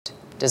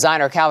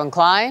Designer Calvin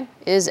Klein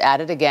is at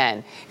it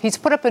again. He's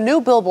put up a new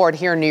billboard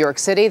here in New York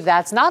City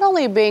that's not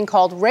only being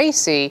called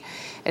Racy,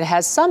 it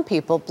has some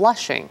people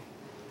blushing.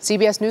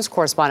 CBS News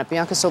correspondent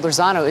Bianca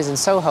Solorzano is in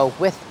Soho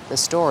with the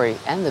story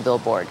and the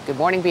billboard. Good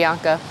morning,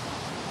 Bianca.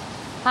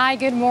 Hi,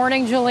 good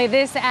morning, Julie.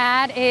 This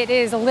ad, it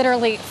is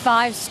literally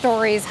 5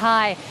 stories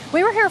high.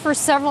 We were here for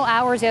several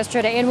hours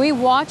yesterday, and we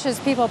watched as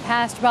people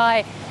passed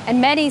by,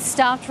 and many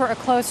stopped for a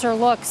closer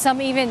look.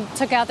 Some even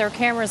took out their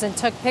cameras and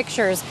took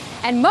pictures,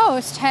 and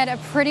most had a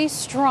pretty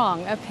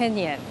strong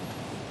opinion.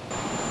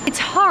 It's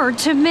hard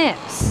to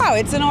miss. Oh,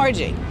 it's an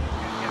orgy.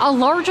 A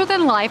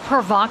larger-than-life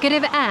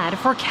provocative ad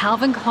for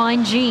Calvin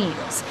Klein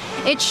jeans.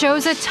 It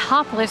shows a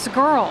topless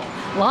girl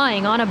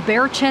lying on a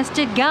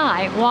bare-chested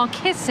guy while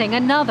kissing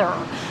another.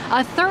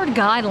 A third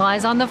guy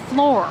lies on the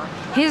floor,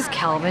 his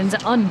Calvin's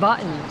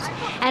unbuttoned.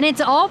 And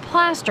it's all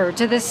plastered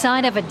to the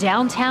side of a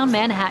downtown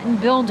Manhattan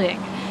building.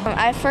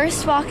 I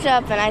first walked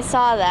up and I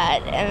saw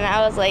that, and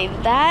I was like,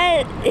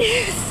 that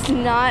is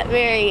not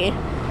very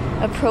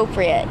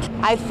appropriate.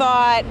 I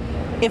thought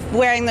if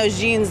wearing those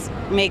jeans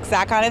makes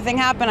that kind of thing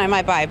happen, I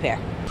might buy a pair.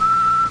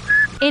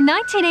 In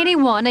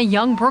 1981, a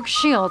young Brooke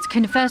Shields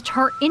confessed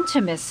her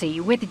intimacy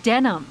with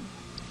denim.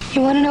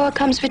 You want to know what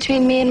comes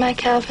between me and my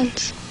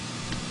Calvins?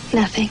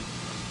 Nothing.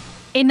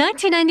 In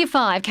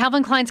 1995,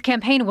 Calvin Klein's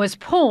campaign was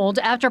pulled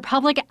after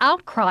public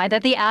outcry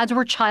that the ads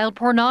were child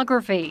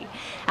pornography.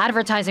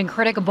 Advertising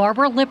critic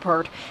Barbara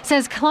Lippert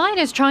says Klein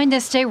is trying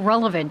to stay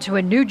relevant to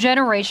a new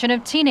generation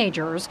of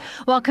teenagers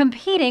while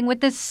competing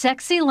with the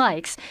sexy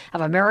likes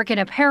of American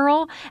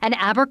Apparel and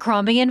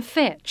Abercrombie and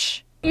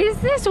Fitch. Is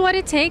this what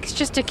it takes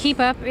just to keep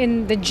up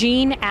in the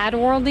jean ad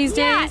world these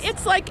days? Yeah,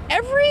 it's like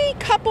every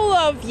couple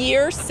of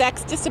years,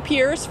 sex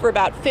disappears for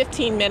about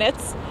 15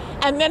 minutes,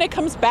 and then it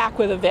comes back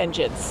with a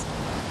vengeance.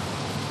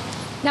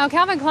 Now,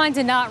 Calvin Klein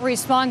did not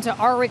respond to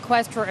our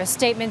request for a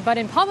statement, but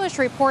in published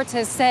reports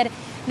has said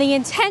the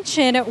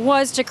intention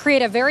was to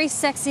create a very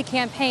sexy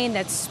campaign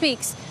that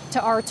speaks to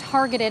our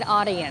targeted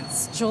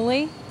audience.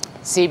 Julie?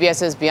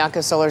 CBS's Bianca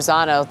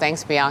Solorzano.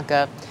 Thanks,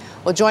 Bianca.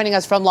 Well, joining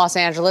us from Los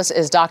Angeles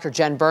is Dr.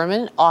 Jen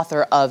Berman,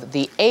 author of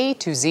The A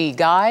to Z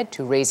Guide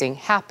to Raising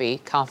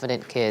Happy,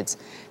 Confident Kids.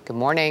 Good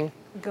morning.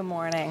 Good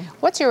morning.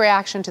 What's your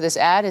reaction to this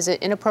ad? Is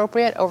it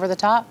inappropriate, over the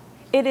top?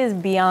 It is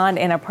beyond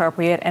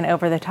inappropriate and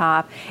over the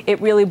top. It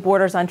really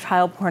borders on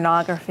child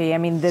pornography. I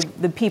mean,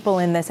 the people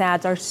in this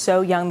ads are so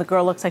young. The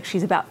girl looks like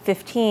she's about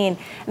 15.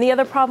 And the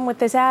other problem with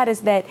this ad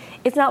is that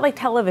it's not like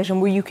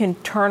television where you can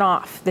turn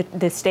off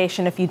the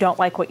station if you don't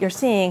like what you're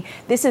seeing.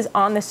 This is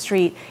on the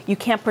street. You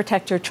can't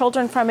protect your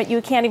children from it.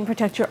 You can't even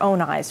protect your own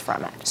eyes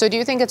from it. So do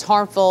you think it's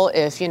harmful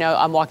if,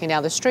 I'm walking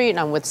down the street and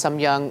I'm with some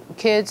young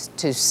kids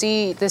to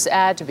see this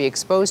ad, to be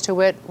exposed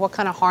to it? What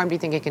kind of harm do you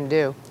think it can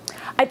do?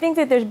 I think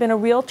that there's been a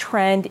real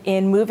trend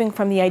in moving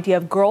from the idea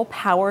of girl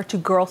power to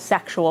girl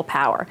sexual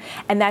power,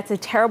 and that's a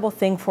terrible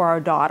thing for our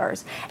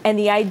daughters. And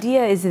the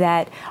idea is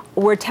that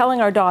we're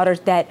telling our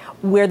daughters that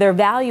where their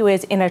value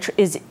is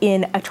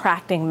in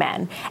attracting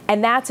men,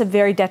 and that's a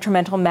very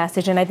detrimental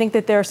message. And I think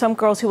that there are some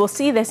girls who will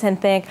see this and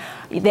think,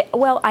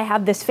 well, I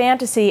have this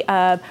fantasy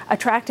of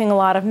attracting a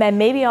lot of men,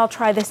 maybe I'll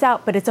try this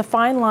out. But it's a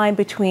fine line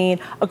between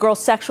a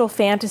girl's sexual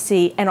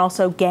fantasy and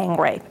also gang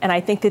rape, and I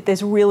think that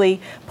this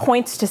really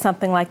points to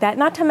something like that.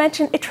 Not to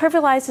mention, it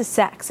trivializes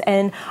sex,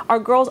 and our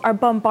girls are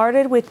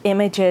bombarded with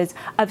images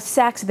of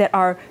sex that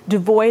are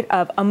devoid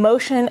of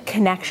emotion,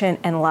 connection,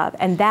 and love,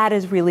 and that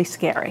is really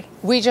scary.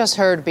 We just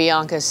heard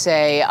Bianca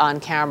say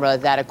on camera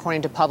that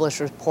according to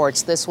published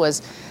reports, this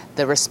was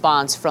the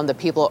response from the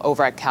people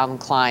over at Calvin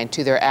Klein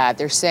to their ad.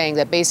 They're saying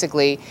that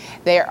basically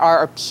they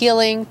are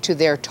appealing to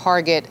their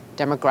target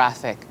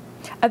demographic.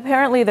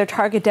 Apparently, their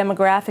target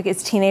demographic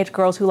is teenage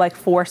girls who like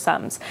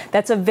foursomes.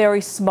 That's a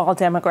very small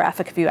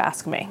demographic, if you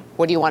ask me.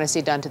 What do you want to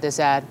see done to this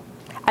ad?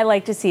 I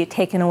like to see it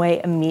taken away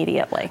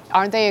immediately.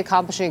 Aren't they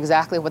accomplishing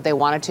exactly what they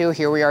wanted to?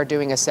 Here we are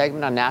doing a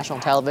segment on national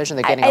television.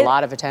 They're getting a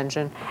lot of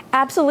attention.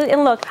 Absolutely.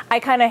 And look, I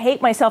kind of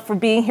hate myself for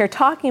being here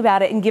talking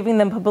about it and giving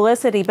them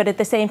publicity, but at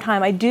the same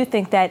time, I do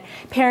think that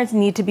parents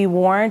need to be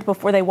warned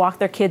before they walk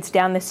their kids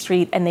down the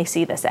street and they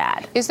see this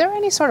ad. Is there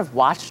any sort of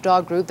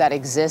watchdog group that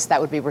exists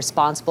that would be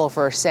responsible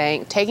for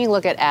taking a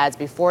look at ads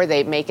before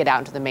they make it out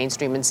into the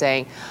mainstream and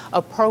saying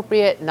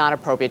appropriate, not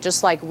appropriate?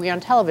 Just like we on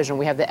television,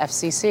 we have the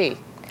FCC.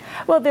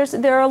 Well,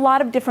 there are a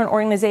lot of different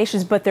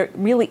organizations, but there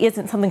really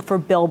isn't something for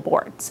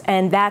billboards.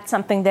 And that's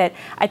something that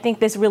I think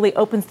this really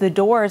opens the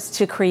doors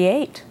to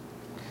create.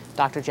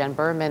 Dr. Jen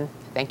Berman,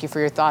 thank you for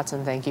your thoughts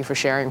and thank you for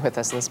sharing with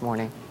us this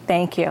morning.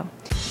 Thank you.